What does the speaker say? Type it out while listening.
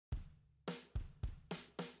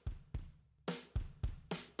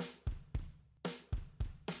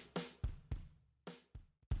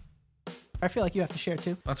I feel like you have to share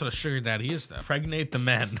too. That's what a sugar daddy is, though. Pregnate the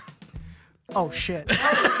men. Oh shit.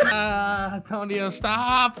 Antonio,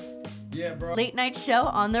 stop. Yeah, bro. Late night show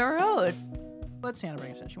on the road. Let Sienna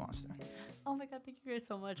bring us in. She wants to. Oh my God, thank you guys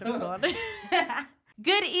so much. I'm so honored.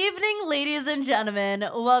 Good evening, ladies and gentlemen.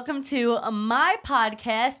 Welcome to my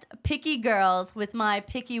podcast, Picky Girls, with my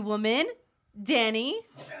picky woman, Danny,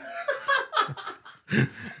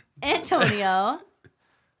 Antonio,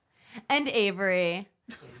 and Avery.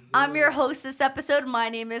 I'm your host this episode. My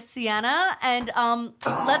name is Sienna, and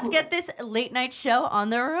let's get this late night show on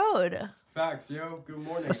the road. Facts, yo. Good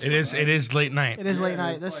morning. It is late night. It is late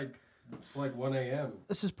night. It's like 1 a.m.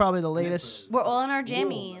 This is probably the latest. We're all in our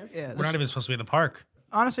jammies. Yeah. We're not even supposed to be in the park.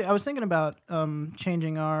 Honestly, I was thinking about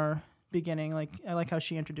changing our beginning. Like, I like how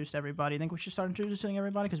she introduced everybody. I think we should start introducing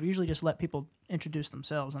everybody because we usually just let people introduce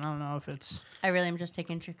themselves, and I don't know if it's. I really am just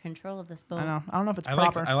taking control of this boat. I don't know if it's I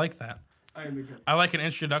proper. like that. I I like an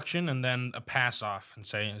introduction and then a pass off and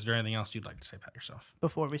say, is there anything else you'd like to say about yourself?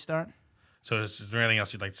 Before we start, So is there anything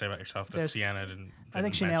else you'd like to say about yourself that There's- Sienna didn't I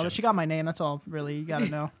think she nailed mention? it. She got my name. That's all really you got to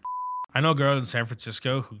know. I know a girl in San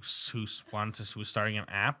Francisco who was starting an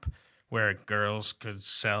app where girls could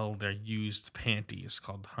sell their used panties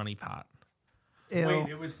called Honey Pot. Ew. Wait,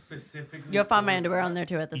 it was specifically. You'll find my for underwear that? on there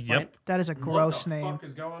too at this Yep. point. That is a gross What the name. fuck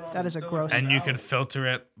is going on That in is a Silicon gross And you Valley? could filter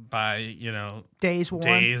it by, Days worn.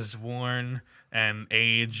 days worn and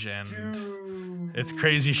age, and Dude, it's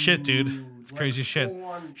crazy shit, dude. It's crazy like, shit. go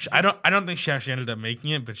on. I don't think she actually ended up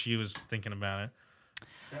making it, but she was thinking about it.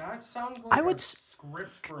 That sounds like I would a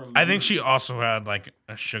script for a movie. I think she also had like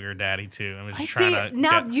a sugar daddy too, and was just See, trying to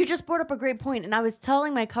now get, you just brought up a great point, and I was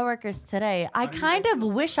telling my coworkers today, I do you kind guys of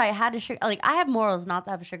feel? wish I had a sugar. Like, I have morals not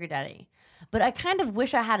to have a sugar daddy, but I kind of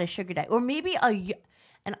wish I had a sugar daddy, or maybe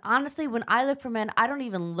And honestly, when I look for men, I don't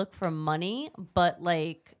even look for money, but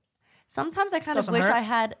like sometimes I kind Doesn't of wish hurt. I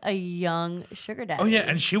had a young sugar daddy. Oh yeah,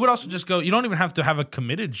 and she would also just go. You don't even have to have a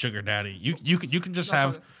committed sugar daddy. You can just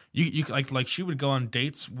have you like she would go on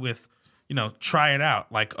dates with, try it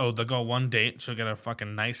out. Like, oh, they'll go one date, she'll get a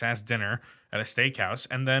fucking nice ass dinner at a steakhouse,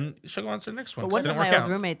 and then she'll go on to the next one. But It That's didn't what work my old out.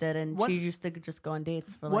 roommate did, and What- she used to just go on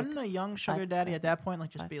dates for like. Wouldn't a young sugar five- daddy five- at that point like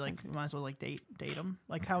just five be like, months. we might as well like date him?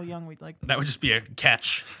 Like how young we'd like. That would just be a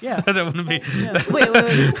catch. Yeah. that wouldn't be. Yeah.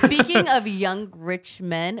 Wait. Speaking of young rich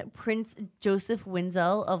men, Prince Joseph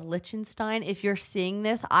Winzel of Liechtenstein. If you're seeing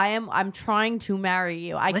this, I'm trying to marry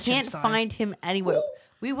you. I can't Liechtenstein. find him anywhere.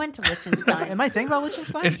 We went to Liechtenstein. Am I thinking about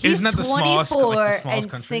Liechtenstein? Is- He's Isn't that the 24 smallest, like the smallest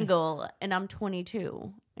and country? single, and I'm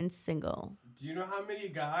 22 and single. Do you know how many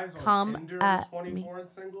guys on Come Tinder are at 24 and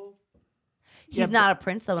single? He's Yeah, not a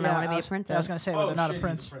prince though, and I Yeah, want to be a was- princess. I was gonna say, but they're not a shit,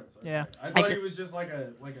 prince. He's a prince. Yeah. Okay. I thought ju- he was just like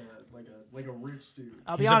a rich dude.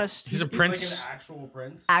 I'll be He's a- honest. he's a He's prince like an actual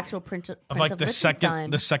prince. Actual prince Of prince like of the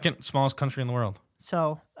Liechtenstein. second smallest country in the world.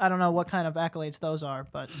 So I don't know what kind of accolades those are,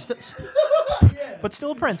 but Yeah. but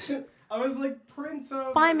still a prince. I was like, Prince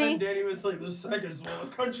of. Find and me. then Danny was like, the second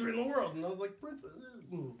smallest country in the world. And I was like, Prince.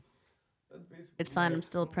 That's basically. It's fine. it. I'm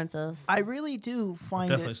still a princess. I really do find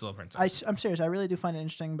Definitely it. still a princess. I'm serious. I really do find it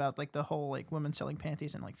interesting about like the whole like women selling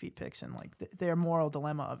panties and like feet pics and like their moral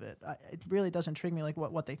dilemma of it. It really does intrigue me like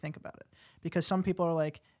what they think about it, because some people are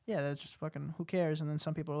like, yeah, that's just fucking who cares, and then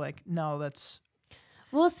some people are like, no, that's.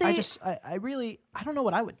 We'll see. I really don't know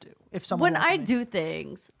what I would do if someone. When walked I to me. do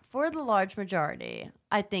things, for the large majority,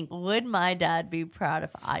 I think, would my dad be proud if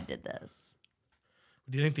I did this?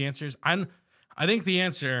 Do you think the answer is? I think the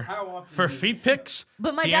answer How often for do you- feet pics.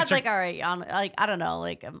 But my The dad's answer- like, all right, like I don't know,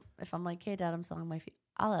 like if I'm like, hey, dad, I'm selling my feet.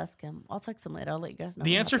 I'll ask him. I'll text him later. I'll let you guys know.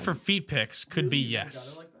 The what answer for happens. feet pics could be Really? You got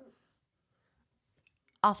yes. it like that?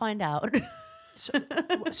 I'll find out.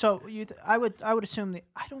 So I would assume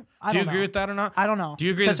I don't Do you know. agree with that or not? I don't know. Do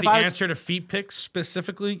you agree that 'Cause if the I was- answer to feet pics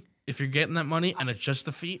specifically, if you're getting that money and it's just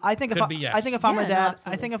the feet, I think could if be yes. I think if I'm Yeah, a no, dad, I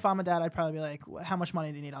absolutely. think if I'm a dad, I'd probably be like, how much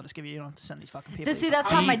money do you need? I'll just give you. You don't have to send these fucking people. See, that's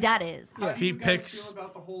how my dad is. How do you Feet guys pics. feel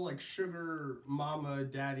about the whole like sugar mama,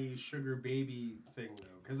 daddy, sugar baby thing though?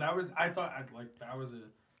 Because that was that was a.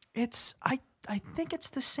 It's I think it's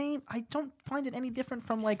the same. I don't find it any different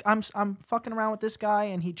from like I'm fucking around with this guy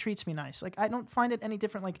and he treats me nice. Like I don't find it any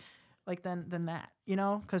different like than that. You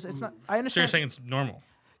know, because it's not. I So understand. you're saying it's normal.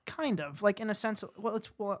 Kind of like in a sense. Well,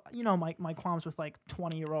 my qualms with like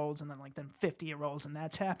 20-year-olds and then 50-year-olds and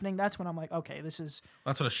that's happening. That's when I'm like, okay, this is.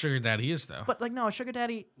 That's what a sugar daddy is, though. But like no, a sugar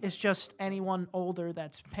daddy is just anyone older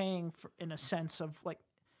that's paying for in a sense of like.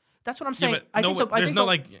 That's what I'm saying. but I no, think there's think no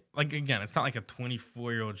like again, it's not like a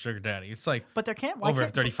 24-year-old sugar daddy. It's like But there can't why over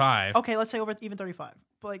can't- 35. Okay, let's say over even 35.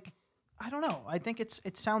 But like, I don't know. I think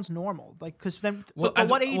it sounds normal. Like, because then, Well, but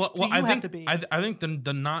what age do you I have think, to be? I think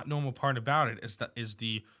the not normal part about it is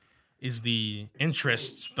is the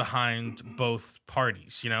interests behind both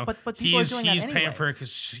parties. You know, But people are doing that he's paying anyway. for her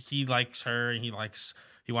because he likes her and he wants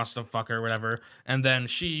to fuck her or whatever, and then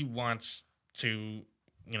she wants to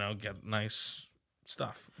get nice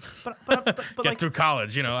stuff. But Get like, through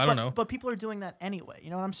college. I don't know. But people are doing that anyway. You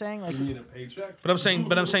know what I'm saying? Like, You need a paycheck. But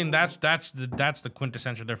I'm saying that's the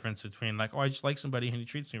quintessential difference between like, oh, I just like somebody and he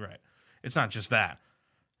treats me right. It's not just that.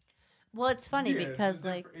 Well, it's funny Yeah, because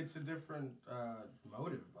like it's a different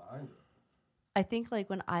motive behind it. I think like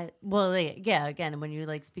when again, when you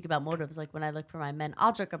like speak about motives, like when I look for my men,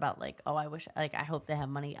 I'll joke about like, oh, I hope they have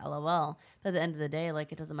money, LOL. But at the end of the day,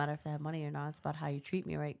 like it doesn't matter if they have money or not. It's about how you treat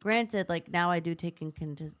me, right? Granted, like now I do take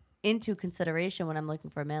into consideration when I'm looking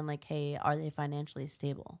for a man, like, hey, are they financially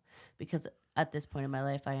stable? Because at this point in my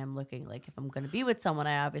life, I am looking like if I'm going to be with someone,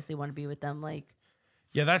 I obviously want to be with them like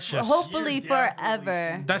Yeah, that's just hopefully You're definitely forever.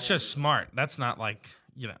 shooting that's just smart. That's not like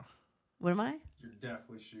What am I? You're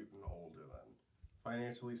definitely shooting older then.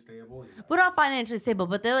 Financially stable. Well, not financially stable,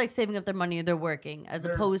 but they're like saving up their money. They're working as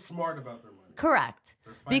They're opposed. smart about their money. Correct.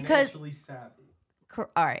 They're Because financially savvy.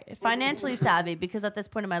 all right, financially savvy. Because at this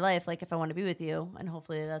point in my life, like if I want to be with you, and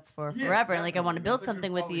hopefully that's for Yeah, forever, and like I want to definitely. build That's a good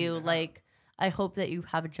something with quality you, to have. like I hope that you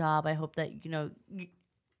have a job. I hope that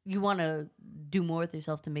you want to do more with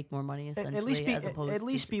yourself to make more money. Essentially, at least be as opposed at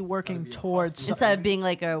least to be just- working be a towards hustler. instead of being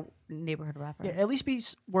like a neighborhood rapper. yeah, at least be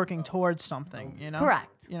working towards something. You know. Correct.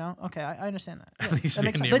 You know. Okay, I understand that. at least that be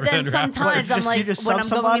makes a sense. But then neighborhood rapper. sometimes I'm Just- like, you just when sub I'm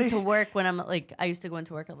going somebody? into work, when I'm like, I used to go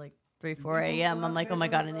into work at like 3, 4 a.m. I'm like, oh my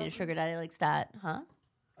god, I need a sugar daddy like stat, huh?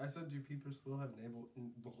 I said, do people still have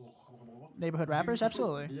Neighborhood rappers,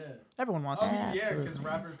 absolutely. Yeah. Everyone wants. Oh, it. yeah, because Absolutely.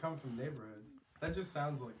 rappers come from neighborhoods. That just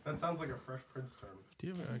sounds like a Fresh Prince term. Do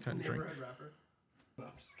you have a kind of drink? Neighborhood rapper. No,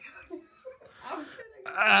 I'm just kidding. I'm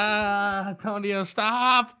kidding. Antonio,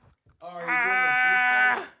 stop! Oh, are you doing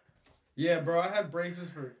the tooth thing? Yeah, bro, I had braces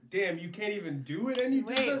for. Damn, you can't even do it any.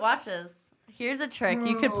 Wait, watch this. Here's a trick.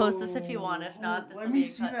 You could post this if you want. If not, this let will me be a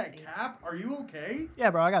see cut that scene. cap. Are you okay? Yeah,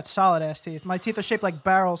 bro, I got solid ass teeth. My teeth are shaped like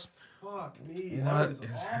barrels. Fuck me. What That was is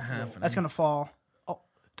awful. happening? That's gonna fall. Oh,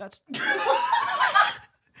 that's.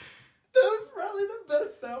 That was probably the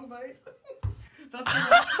best soundbite.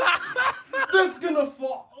 That's gonna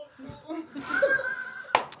fall.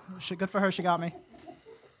 Shit, good for her. She got me.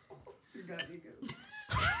 You got you good.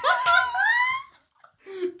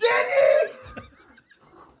 Daddy!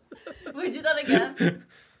 Wait, do that again.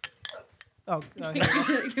 Oh, here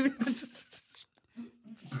we go.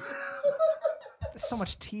 There's so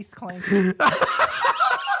much teeth clanking.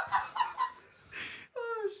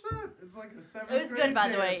 Oh shit! It's like a 7th It was grade good, by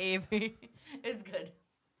the way, dance. Avery. It was good.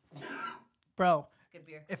 Bro, It's good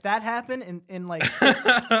beer. if that happened in like if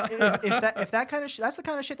that kind of that's the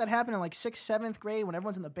kind of shit that happened in like 6th, 7th grade when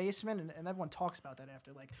everyone's in the basement and everyone talks about that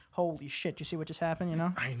after, like, holy shit, you see what just happened, you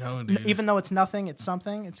know? I know, dude. Even though it's nothing, it's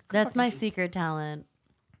something. That's my secret talent.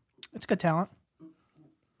 It's good talent.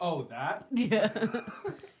 Oh, that? Yeah.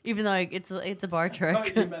 Even though it's a bar I thought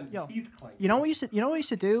trick. you meant Yo, teeth clank. You know what we used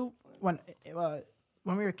to do when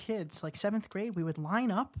we were kids, like 7th grade, we would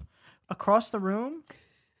line up across the room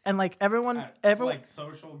and like everyone Like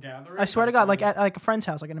social gathering? I swear to or God, like service? at like a friend's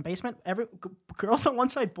house, like in a basement, girls on one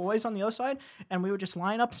side, boys on the other side, and we would just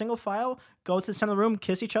line up single file, go to the center of the room,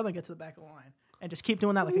 kiss each other, and get to the back of the line, and just keep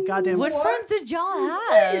doing that like a goddamn. What What? friends did y'all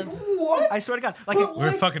have? What? I swear to God, like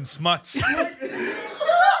We're fucking smuts.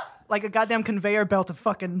 like a goddamn conveyor belt of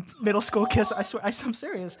fucking middle school kiss. I swear, I'm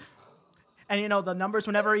serious. And you know the numbers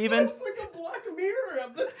were never even. It's like a Black Mirror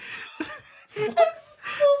episode. That's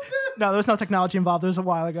so bad. No, there was no technology involved. It was a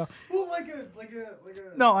while ago. Well, like a.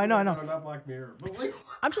 No, I know. No, not Black Mirror, but like.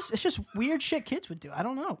 It's just weird shit kids would do. I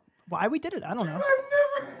don't know why we did it. I don't know.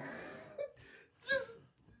 I've never. Just.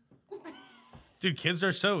 Dude, kids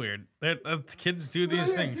are so weird. Kids do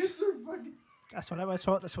these things. Kids are fucking. That's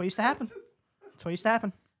what used to happen. That's what used to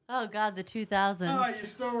happen. Oh God, the 2000s. Oh, your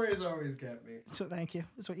stories always get me. So thank you.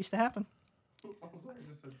 That's what used to happen. Also, I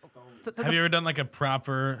just said stories. Have you ever done like a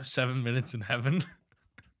proper 7 minutes in heaven?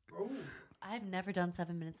 Oh. I've never done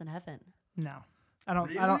 7 minutes in heaven. No, I don't.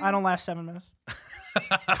 Really? I don't last 7 minutes.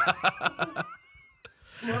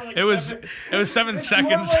 More like It was 7 It's seconds.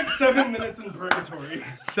 more like 7 minutes in purgatory.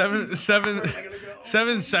 Seven I gotta go.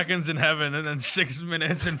 7 seconds in heaven, and then 6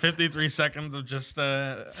 minutes and 53 seconds of just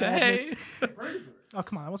Sadness. hey. Purgatory. Oh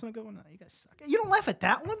come on, that wasn't a good one. No, you guys suck. You don't laugh at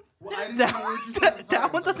that one. Well, I didn't hear what you said. I'm sorry, That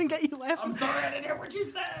I'm one sorry. doesn't get you laughing. I'm sorry, I didn't hear what you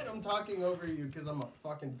said. I'm talking over you because I'm a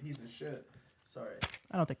fucking piece of shit. Sorry.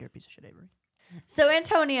 I don't think you're a piece of shit, Avery. So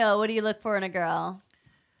Antonio, what do you look for in a girl?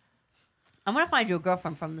 I'm gonna find you a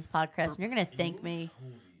girlfriend from this podcast, and you're gonna thank me.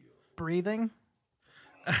 Breathing.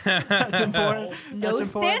 That's important. No That's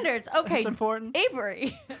important. standards. Okay. That's important.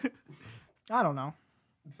 Avery. I don't know.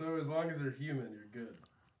 So as long as they're human, you're good.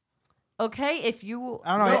 Okay, if you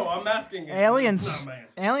I don't know. No, I'm asking. Aliens. That's not my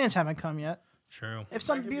answer. Aliens haven't come yet. True. If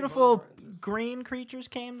some could be beautiful both answers. green creatures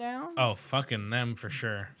came down, Oh, fucking them for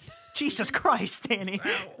sure. Jesus Christ, Danny.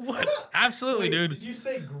 What? Absolutely, Wait, dude. Did you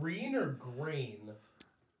say green or grain?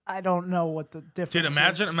 I don't know what the difference. Dude,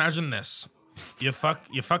 imagine this. You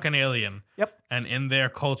fuck an alien. Yep. And in their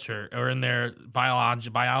culture or in their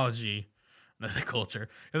biology, not the culture,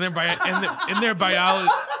 in their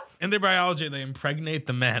biology, they impregnate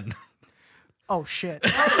the men. Oh shit.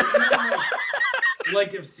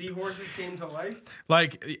 Like if seahorses came to life?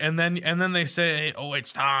 Like, and then they say, "Oh,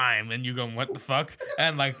 it's time," and you go, "What the fuck?"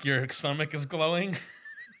 And like your stomach is glowing.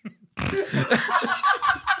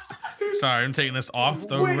 Sorry, I'm taking this off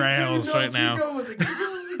the rails right now.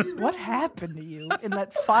 What happened to you in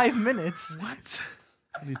that 5 minutes? What?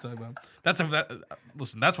 What are you talking about?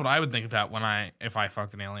 Listen, that's what I would think about if I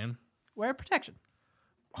fucked an alien. Wear protection.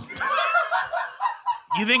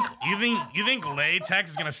 You think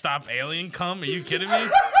latex is gonna stop alien cum? Are you kidding me?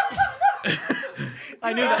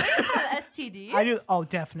 I knew that. have STDs. I knew. Oh,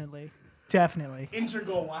 definitely.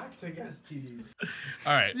 Intergalactic STDs.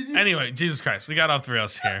 All right. Anyway, Jesus Christ, we got off the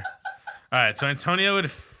rails here. All right, so Antonio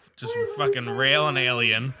would just fucking rail an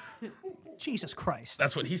alien. Jesus Christ.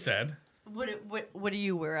 That's what he said. What are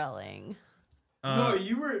you whirling? No,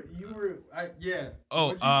 you were. Yeah. Oh,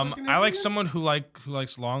 What'd you fucking I like again? someone who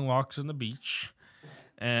likes long walks on the beach.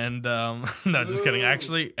 And no, just kidding.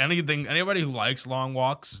 Actually, anybody who likes long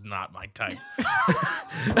walks is not my type.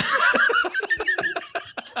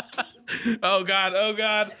 Oh God.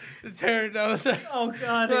 It's Harry. Oh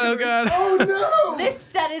God. Oh God. Oh no! This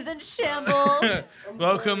set is in shambles.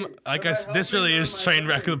 Welcome. sorry. I guess Am I this really helping is on my train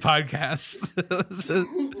wreck of the podcast.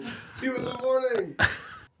 2 a.m.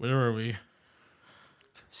 Where were we?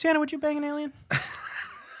 Sienna, would you bang an alien?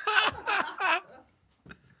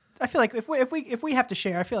 I feel like if we have to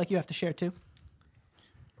share, I feel like you have to share too.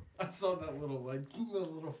 I saw that little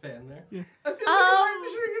little fan there. Yeah. I feel like I have to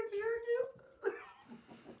share you.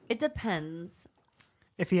 It depends.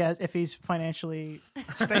 If he's financially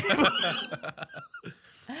stable.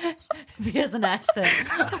 If he has an accent.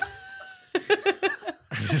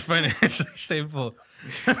 Just financially stable.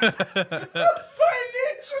 Financially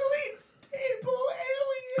stable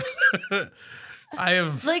alien. I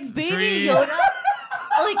have Like Baby three- Yoda.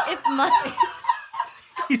 Like if my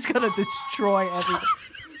He's gonna destroy everything.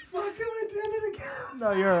 Fuck, am I doing it again?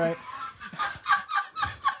 No, you're all right.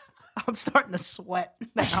 I'm starting to sweat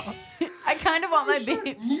now. I kind of want my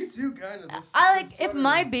baby. Me too, kind of. I like if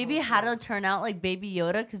my baby had to turn out like Baby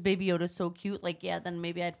Yoda because Baby Yoda's so cute. Like yeah, then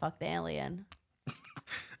maybe I'd fuck the alien.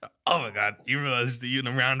 Oh my God! You realized that you in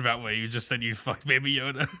a roundabout way you just said you fucked Baby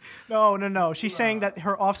Yoda. No. She's saying that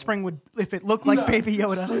her offspring would, if it looked like Baby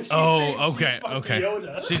Yoda. So she's Oh, saying she okay, fucked okay.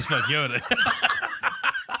 Yoda. She's fucked Yoda.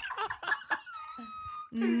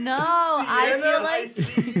 No, I Sienna, feel I like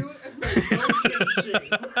see you and I don't get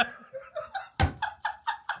shame.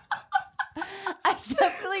 I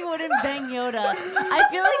definitely wouldn't bang Yoda. I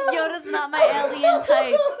feel like Yoda's not my alien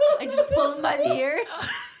type. I just pull him by the ears.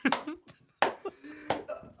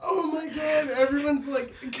 Oh my God! Everyone's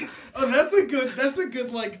like, "Oh, that's a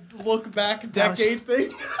good like look back That was- decade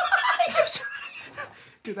thing."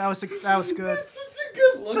 Dude, that was good. That's such a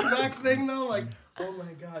good look back thing though. Like, oh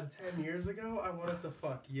my God, 10 years ago I wanted to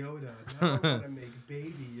fuck Yoda. Now I want to make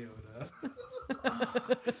Baby Yoda.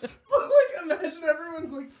 But like, imagine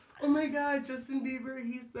everyone's like, oh my God, Justin Bieber,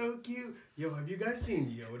 he's so cute. Yo, have you guys seen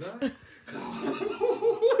Yoda?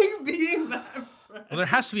 Like being that friend. Well, there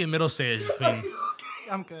has to be a middle stage between.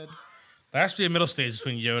 I'm good. There has to be a middle stage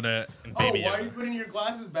between Yoda and Oh, Baby why are you Yoda. putting your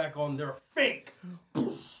glasses back on? They're fake.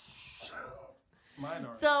 Mine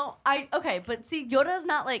are. So but see, Yoda's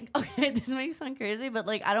not like okay. This may sound crazy, but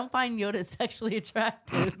like I don't find Yoda sexually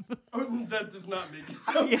attractive. Oh, that does not make you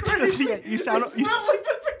sound Yeah, it crazy. doesn't- yeah, you sound- It's you not like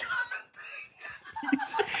that's a common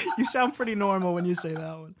thing. You sound pretty normal when you say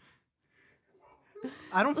that one.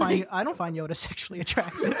 I don't find Yoda sexually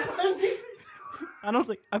attractive. I don't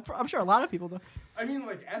think. I'm sure a lot of people do. I mean,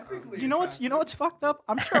 like ethically. You know what's fucked up?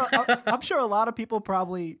 I'm sure a lot of people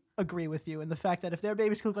probably agree with you in the fact that if their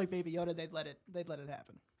babies look like Baby Yoda, they'd let it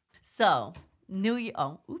happen. So New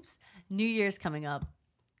Year's coming up.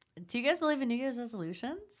 Do you guys believe in New Year's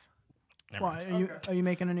resolutions? Never Why mind. are you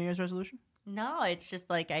making a New Year's resolution? No, it's just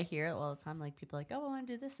like I hear it all the time. Like people are like, oh, I want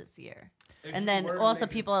to do this year, If and you then were to also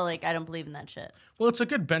make people are like, I don't believe in that shit. Well, it's a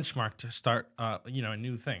good benchmark to start, a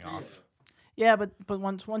new thing off. Yeah, but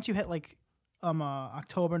once you hit like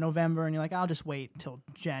October, November, and you're like, I'll just wait till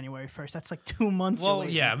January 1st. That's like 2 months. Well, you're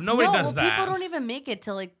waiting. yeah, nobody no, does that. People don't even make it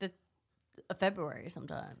till like the February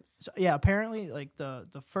sometimes. So, yeah, apparently, like the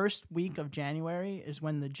first week of January is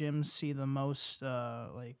when the gyms see the most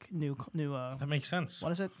like new. That makes sense.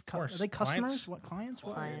 What is it? course. Are they customers? Clients? What clients?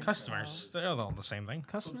 What? Clients. Customers, they're all the same thing.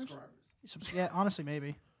 Customers? Subscribers. Yeah, honestly,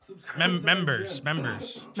 maybe. Subscribers. Members.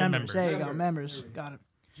 Gym. Gym Members. There you go. Members. Members. There we Got it.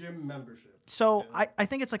 Gym membership. So Yeah. I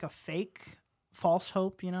think it's like a fake, false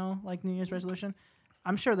hope, like New Year's resolution.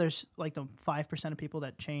 I'm sure there's like the 5% of people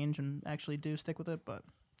that change and actually do stick with it, but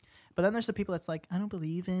then there's the people that's like, I don't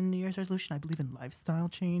believe in New Year's resolution. I believe in lifestyle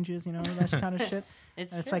changes, that kind of shit.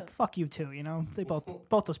 It's And it's true. like, fuck you too, They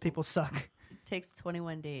both those people suck. It takes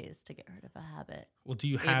 21 days to get rid of a habit. Well, do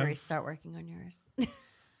you Avery, have? start working on yours.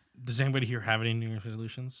 Does anybody here have any New Year's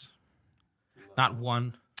resolutions? Not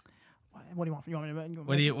one. What do you want? You want me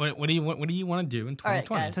to? What do you want to do in All right,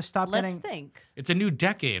 2020? guys. To stop let's getting- think. It's a new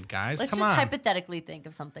decade, guys. Let's Come just on. hypothetically think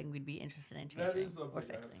of something we'd be interested in That changing is something or I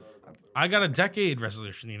have fixing. thought about. I got a decade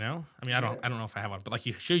resolution. I mean, I don't know if I have one, but like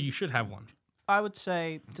you should have one. I would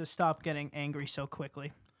say to stop getting angry so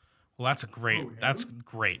quickly. Well, that's him? That's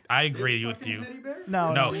great. I agree This with you. fucking teddy bear?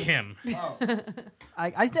 No, No, him. Oh.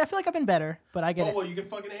 I feel like I've been better, but I get Oh, well, you get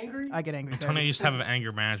fucking angry? I get angry. Antonio Very, used to have an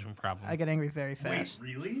anger management problem. I get angry very Wait, fast.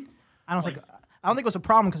 really? I don't think it was a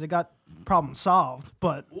problem because it got problem solved,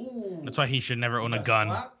 but Ooh. That's why he should never own a Got gun.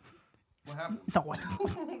 slapped? What happened? no,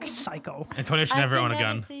 what? Psycho. Antonio should never own a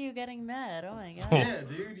gun. I see you getting mad. Oh my god. Yeah,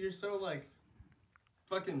 dude, you're so like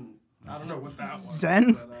fucking. I don't know what that was.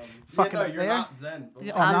 Zen? But, Fucking yeah, no, up you're there? not zen. But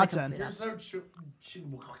Yeah, Oh, I'm the not Zen. complete you're opposite.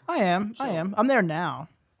 so I am. I'm there now.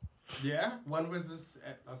 Yeah. When was this?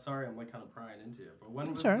 I'm sorry, I'm like kind of prying into it. But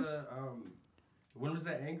when was Sorry. when was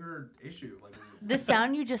the anger issue? Like, was it- The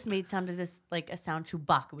sound you just made sounded just like a sound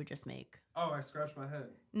Chewbacca would just make. oh, I scratched my head.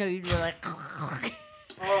 No, you were like,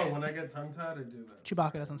 Oh, when I get tongue tied, I do that.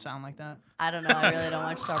 Chewbacca doesn't sound like that. I don't know. I really don't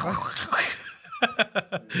watch Star Wars.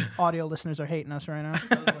 Audio listeners are hating us right now.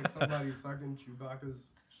 Sounds like somebody sucking Chewbacca's.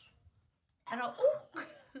 I don't.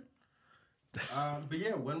 But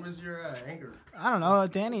yeah, when was your anger? I don't know.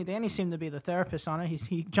 Danny seemed to be the therapist on it.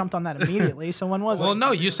 He jumped on that immediately. So when was Well, it?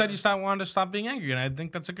 no, you said wanted to stop being angry, and I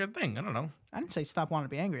think that's a good thing. I don't know. I didn't say stop wanting to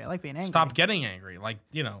be angry. I like being angry. Stop getting angry. Like,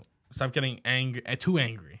 stop getting too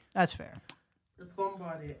angry. That's fair.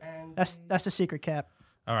 Somebody and That's the secret, Cap.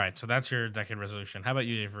 All right, so that's your decade resolution. How about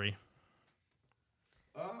you, Avery?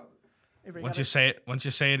 Avery, Once gotta, you say it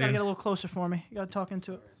gotta in. get a little closer for me. You gotta talk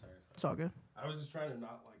into it. Sorry. It's all good. I was just trying to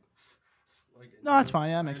not like. No, that's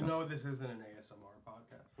fine. Yeah, that makes I sense. know this isn't an ASMR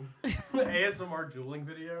podcast. ASMR dueling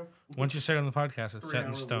video. Once you say it on the podcast, it's 3 set in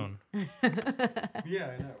hour stone.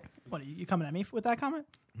 Yeah, I know. What, you coming at me with that comment?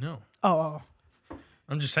 No. Oh.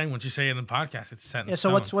 I'm just saying, once you say it in the podcast, it's set in Yeah, so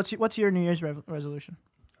stone. what's your New Year's resolution?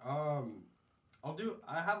 I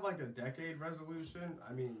have like a decade resolution.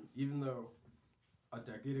 I mean, even though a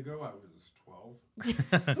decade ago I was 12.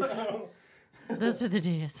 So, Those were the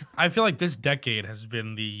days. I feel like this decade has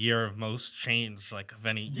been the year of most change, like of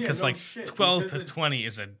any, Yeah, because no like shit, 12 because to it- 20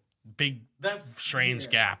 is a big, that's strange yeah,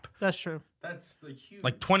 gap. That's true. That's the huge.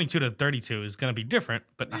 Like 22 to 32 is going to be different,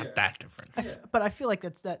 but not Yeah. that different. Yeah. But I feel like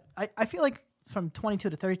I feel like from 22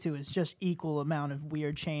 to 32 is just equal amount of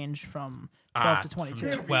weird change from 12 to 22.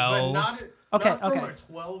 Yeah, from but 12. not, Okay, not from okay.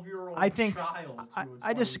 a 12-year-old I think child to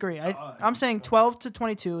I a disagree. 20 I'm saying 12 to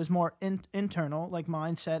 22 is more internal, like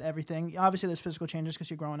mindset, everything. Obviously, there's physical changes because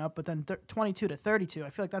you're growing up, but then 22 to 32, I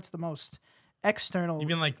feel like that's the most external You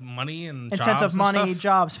mean like money and in jobs sense of and money, stuff?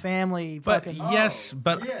 jobs, family, But fucking. yes, Oh,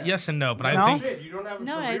 but yeah. yes and no. But No? I think Shit, you don't have a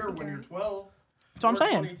No, I career think when you're- you're 12. So I'm or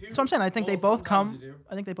saying. 22. So I'm saying I think they Well, both sometimes come. you do.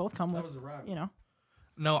 I think they both come That with. was a rhyme. You know.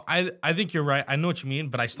 no. I think you're right. I know what you mean,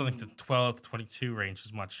 but I still think the 12 to 22 range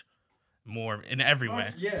is much more in every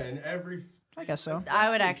way. Yeah, in every. I guess so.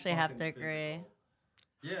 I would especially actually have to fucking agree.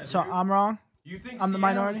 physical. Yeah. So dude. I'm wrong. You think I'm the Sienna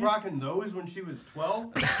minority? was rocking those when she was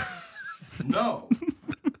 12? No.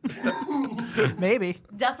 Maybe.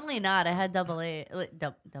 Definitely not. I had double A. Like,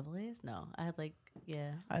 double A's? No, I had like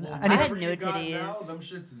yeah. I Well, need. had whatever no you got titties. now, them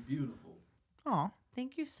shits is beautiful. Oh.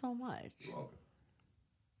 Thank you so much. You're welcome.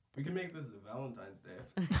 We can make this the Valentine's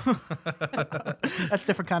Day. That's a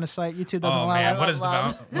different kind of site. YouTube doesn't Oh allow man, that. what love is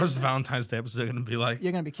love. what is the Valentine's Day episode going to be like?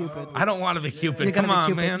 You're gonna be Cupid. Oh. I don't want to be Cupid. You're Come gonna be on,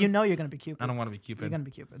 Cupid. man. You know you're gonna be Cupid. I don't want to be Cupid. You're gonna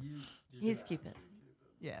be Cupid. He's Cupid.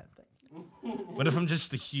 Yeah. What if I'm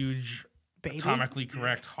just a huge, Baby. atomically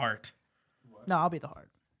correct heart? No, I'll be the heart.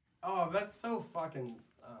 Oh, that's so fucking.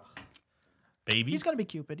 Ugh. Baby? He's gonna be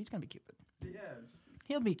Cupid. He's gonna be Cupid. Yeah.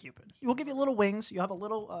 He'll be Cupid. We'll give you little wings. You have a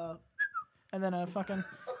little and then a fucking.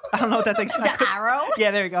 I don't know what that thing's. The arrow?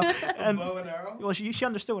 Yeah, there you go. A And bow and arrow? well, she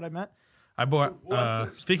understood what I meant. I bought.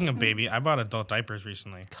 Speaking of baby, I bought adult diapers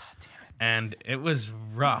recently. God damn it! And it was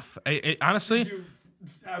rough. Honestly. Did you,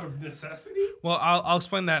 out of necessity? Well, I'll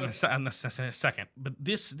explain that in a second. But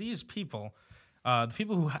these people, the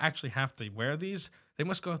people who actually have to wear these, they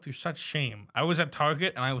must go through such shame. I was at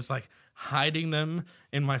Target and I was like hiding them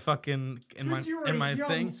in my fucking in my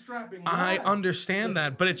thing. I understand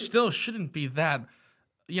that, but it still shouldn't be that,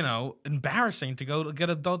 embarrassing to go to get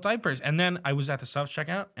adult diapers. And then I was at the self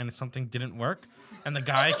checkout and something didn't work, and the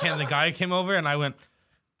guy came over and I went,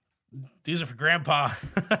 "These are for Grandpa."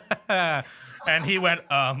 And he went,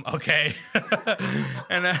 okay.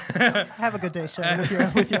 And have a good day,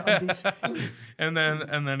 sir, with your undies. And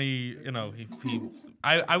then he,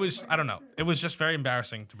 I don't know. It was just very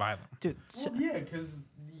embarrassing to buy them. Dude, Well, yeah, because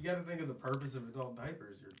you got to think of the purpose of adult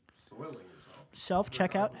diapers. You're soiling yourself.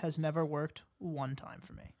 Self-checkout has never worked one time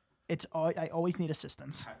for me. I always need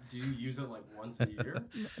assistance. Do you use it like once a year?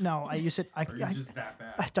 No, I use it. Or are you just that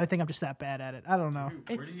bad? I think I'm just that bad at it. I don't know. Dude,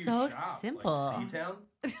 where It's do you so shop? simple. Like C-Town?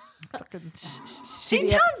 Fucking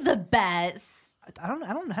C-Town's the best. I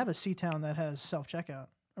don't have a C-Town that has self-checkout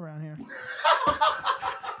around here.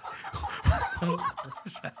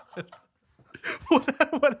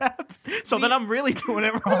 What happened? So then I'm really doing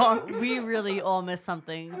it wrong. We really all missed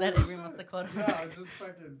something that Avery must have caught. No, just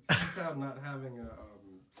fucking C-Town not having a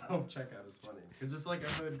self-checkout is funny. It's just like a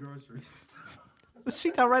hood grocery store. The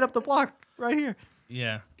C-Town right up the block, right here.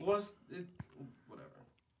 Yeah. Whatever.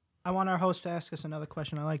 I want our host to ask us another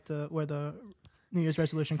question. I like where the New Year's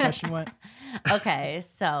resolution question went. Okay,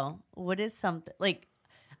 so what is something like?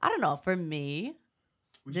 I don't know. For me,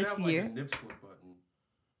 We should this have year. like a nip slip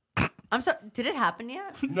button. I'm sorry. Did it happen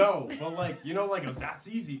yet? No, but like that's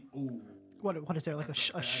easy. Ooh. What is there, like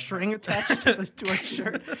a string attached to a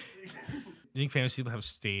shirt? You think famous people have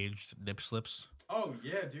staged nip slips Oh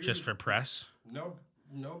yeah, dude. just for press? Nope.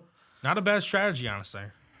 Not a bad strategy, honestly.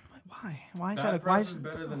 Why? Why is Bad that? press is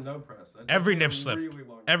better than no press. That Every takes a nip slip, really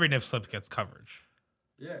long time. every nip slip gets coverage.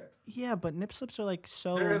 Yeah. Yeah, but nip slips are like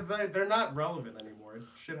so. They're not relevant anymore. It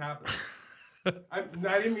shit happens. I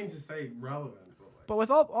didn't mean to say relevant, but like. But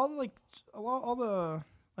with all the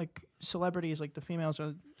like celebrities, like the females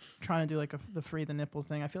are trying to do like the free the nipple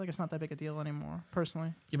thing. I feel like it's not that big a deal anymore,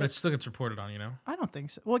 personally. Yeah, but it still gets reported on, I don't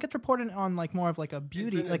think so. Well, it gets reported on like more of like a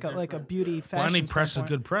beauty, in a like a different- beauty yeah. fashion. Well, any press is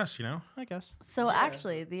standpoint. good press, I guess. So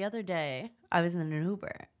actually, the other day I was in an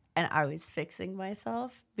Uber and I was fixing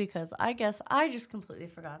myself because I guess I just completely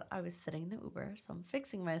forgot I was sitting in the Uber. So I'm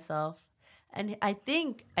fixing myself, and I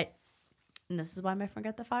think and this is why my friend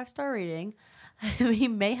got the 5-star rating. He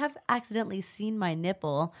may have accidentally seen my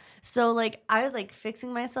nipple. So like I was like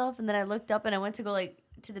fixing myself, and then I looked up and I went to go like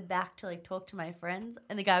to the back to like talk to my friends,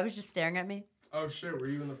 and the guy was just staring at me. Oh shit, were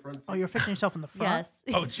you in the front seat? Oh, you're fixing yourself in the front.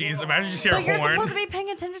 Yes. Oh, jeez. Imagine you just hear a But you're horn. supposed to be paying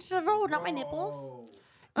attention to the road, not my nipples. Oh.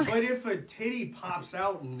 But if a titty pops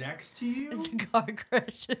out next to you, Car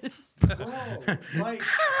crashes. bro, like,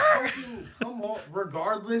 fucking, come on.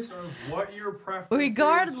 Regardless of what your preference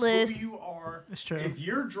Regardless. is, who you are, It's true. if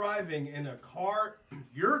you're driving in a car,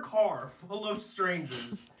 your car full of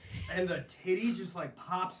strangers, and a titty just like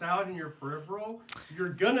pops out in your peripheral,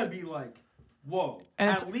 you're gonna be like, whoa, And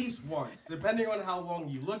at least once, depending on how long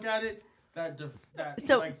you look at it.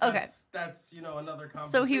 So, like, okay. that's another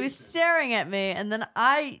conversation. So he was staring at me, and then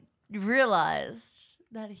I realized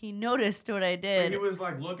that he noticed what I But did. he was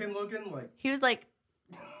like looking, like, He was like,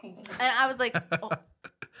 and I was like, oh.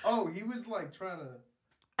 oh, he was like trying to.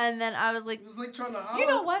 And then I was like, He was like trying to. you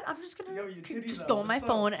know what? I'm just gonna Yo, your titties just out. go on my What's up?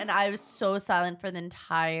 phone, and I was so silent for the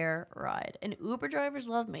entire ride. And Uber drivers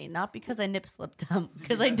love me, not because I nip slipped them, Did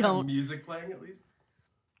because you I guys have don't. music playing at least.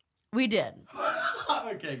 We did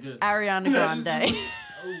Okay, good. Ariana Grande.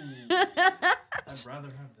 I'd rather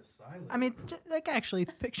have the silence. I mean, like actually,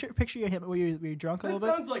 picture your hip. Were you drunk a that little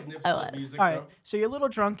bit? sounds like Nip I Slip was. music. All right, though. so you're a little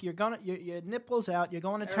drunk. You're gonna your nipples out. You're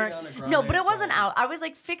going to turn. Ariana Grande No, but it wasn't playing. out. I was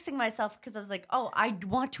like fixing myself because I was like, oh, I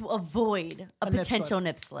want to avoid a A nip potential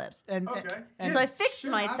nip slip. And Okay. and So I fixed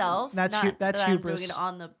Shit myself. That's not that's that I'm hubris. doing it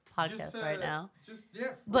on the podcast right now. Just yeah.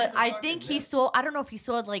 But I think he saw. I don't know if he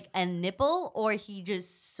saw like a nipple or he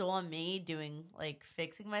just saw me doing like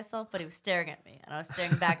fixing myself. But he was staring at me, and I was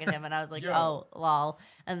staring back at him, and I was like, Yo. oh, lol.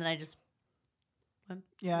 And then I just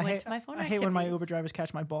yeah, I went hate, to my phone I hate when my activities. Uber drivers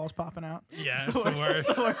catch my balls popping out. Yeah, It's it's the worst.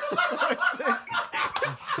 It's the worst. It's the worst thing.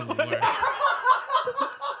 It's the worst.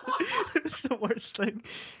 It's the worst thing.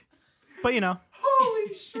 But you know,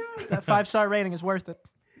 Holy shit! that 5-star rating is worth it.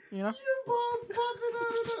 You know. Your balls popping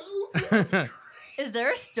out of the Uber. is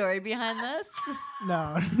there a story behind this?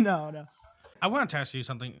 No. I want to ask you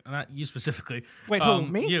something, not you specifically. Wait, who,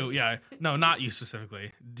 me? You, yeah. No, not you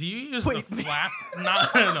specifically. Do you use Wait, the flap?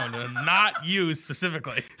 No, not you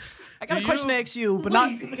specifically. I got Do a question to ask you, but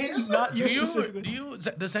not you specifically.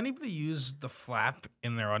 Does anybody use the flap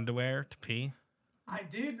in their underwear to pee? I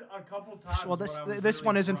did a couple times. Well, this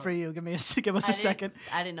one isn't for you. Give us a second.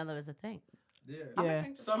 I didn't know that was a thing. Yeah. Yeah.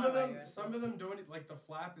 Some of them don't like the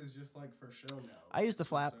flap is just like for show now. I use the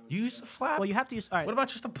flap. You use the flap? Well, you have to use. All right. What about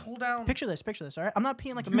just a pull down? Picture this. All right. I'm not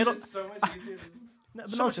peeing like a Dude, middle. it's so much easier. No,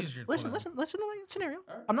 but So no, much listen, easier to listen, pull listen, listen to my scenario.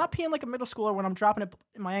 Alright. I'm not peeing like a middle schooler when I'm dropping it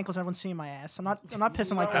in my ankles and everyone's seeing my ass. I'm not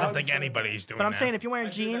pissing like I that. don't think anybody's doing But I'm that. saying if you're wearing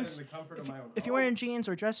I do that in jeans, the comfort of my own if you're wearing jeans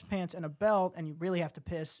or dress pants and a belt and you really have to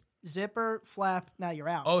piss, zipper, flap, now you're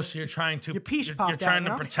out. Oh, so you're trying to. Your piece you're popped trying out, you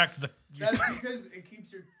to know? protect the. That's because it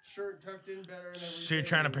keeps your shirt tucked in better. And So you're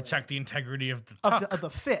trying to protect the integrity of the of tuck. the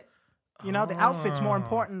fit. You know, the outfit's more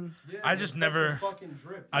important. I just never- Fucking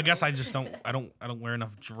drip. I guess I just don't. I don't wear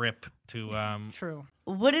enough drip to. True.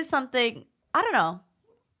 What is something, I don't know,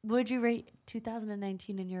 would you rate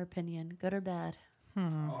 2019 in your opinion? Good or bad?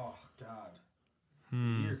 Oh God. The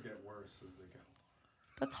years get worse as they go.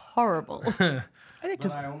 That's horrible. I think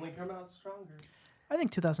But I only come out stronger.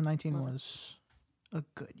 2019 was a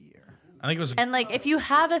good year. I think it was. And like, if you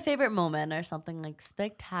have a favorite moment or something like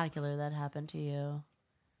spectacular that happened to you,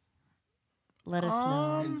 let us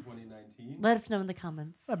know. In 2019. Let us know in the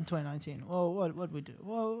comments. What happened in 2019? Well, what did we do?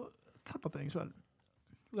 Well, a couple things. What?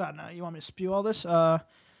 God, now you want me to spew all this?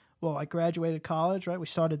 Well, I graduated college, right? We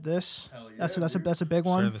started this. Hell yeah, That's a big Started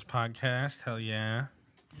one. this podcast. Hell yeah.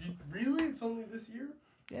 Really? It's only this year?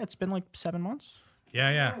 Yeah, it's been like 7 months.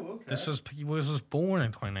 Yeah. Oh, okay. This was born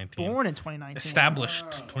in 2019. Born in 2019. Established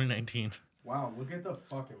 2019. Wow, look at the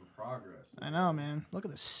fucking progress. I know, man. Look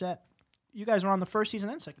at the set. You guys were on the first season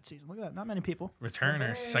and second season. Look at that. Not many people.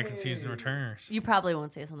 Returners. Second season returners. You probably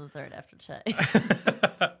won't see us on the third after today.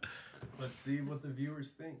 Let's see what the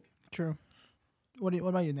viewers think. True. What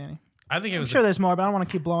about you, Danny? I think it I'm was. sure there's more, but I don't want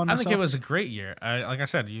to keep blowing I myself. think it was a great year. Like I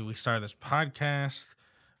said, we started this podcast.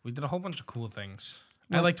 We did a whole bunch of cool things.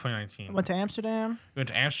 I like 2019. Went to Amsterdam. We went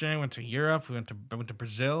to Amsterdam. Went to Europe. We went to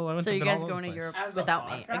Brazil. I went So to you been all guys over going the to place. Europe As a without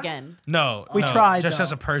me podcast? again? No, We no, tried, just though.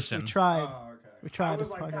 as a person. We tried. Oh, okay. We tried I was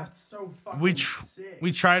this like, podcast. that's so fucking We sick.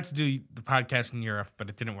 we tried to do the podcast in Europe, but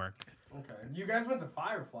it didn't work. Okay. You guys went to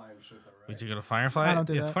Firefly and shit, though, We right? did go to Firefly. I don't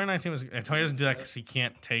do Yeah, that. 2019 was. Tony doesn't do that because he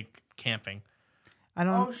can't take camping. I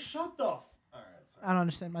don't. Oh, shut the. All right, sorry. I don't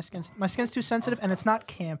understand. My skin's too sensitive, and it's not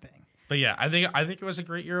camping. But yeah, I think it was a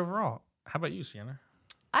great year overall. How about you, Sienna?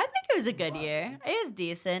 I think it was a good year. It was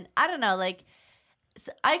decent. I don't know, like,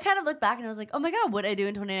 I kind of look back and I was like, oh my God, what did I do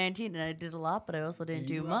in 2019? And I did a lot, but I also didn't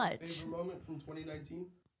do you have a much. favorite moment from 2019?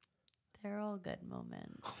 They're all good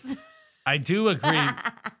moments. I do agree.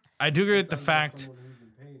 I do agree with the Sounds like fact. someone who's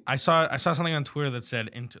in pain. I saw something on Twitter that said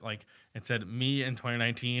it said me in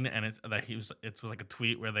 2019, and it was like a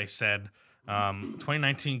tweet where they said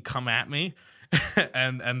 2019 come at me.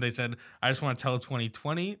 and they said, I just want to tell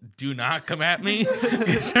 2020, do not come at me,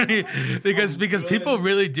 because people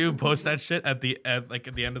really do post that shit at the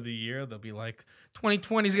end of the year. They'll be like,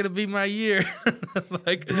 2020 is gonna be my year.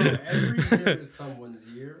 Like, Bro, every year is someone's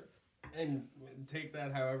year, and take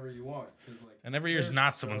that however you want. And every year is there's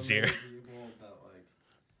not so someone's many year. people that, like,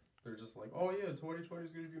 they're just like, oh yeah, 2020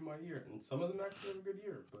 is gonna be my year, and some of them actually have a good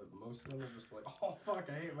year, but most of them are just like, oh fuck,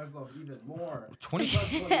 I hate myself even more.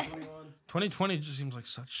 2020 just seems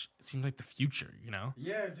like the future, you know.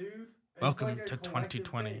 Yeah, dude. It's Welcome like a to collective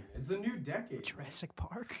 2020. thing. It's a new decade. Jurassic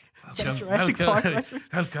Park. Welcome, Jurassic Park reference.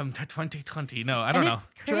 welcome to 2020. No, I don't know. It's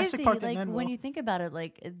Jurassic crazy, Park didn't like, end when well. you think about it,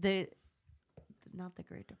 like, not the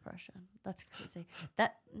Great Depression. That's crazy.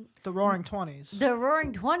 The Roaring Twenties. The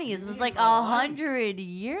Roaring Twenties was like 100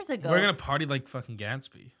 years ago. We're gonna party like fucking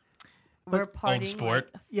Gatsby. We're Old partying sport.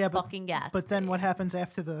 like Yeah, but fucking gas. but then what happens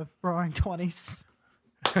after the Roaring Twenties?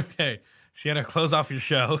 Okay, Sienna, close off your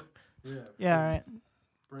show. Yeah. Yeah, all right. please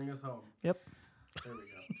Bring us home. Yep. There we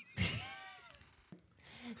go.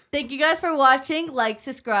 Thank you guys for watching. Like,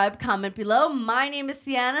 subscribe, comment below. My name is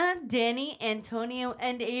Sienna, Danny, Antonio,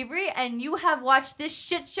 and Avery, and you have watched this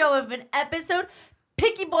shit show of an episode,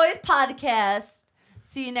 Picky Boys Podcast.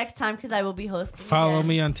 See you next time because I will be hosting. Follow again.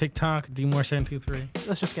 me on TikTok, DMore723.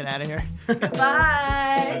 Let's just get out of here.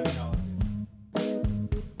 Bye. There we go.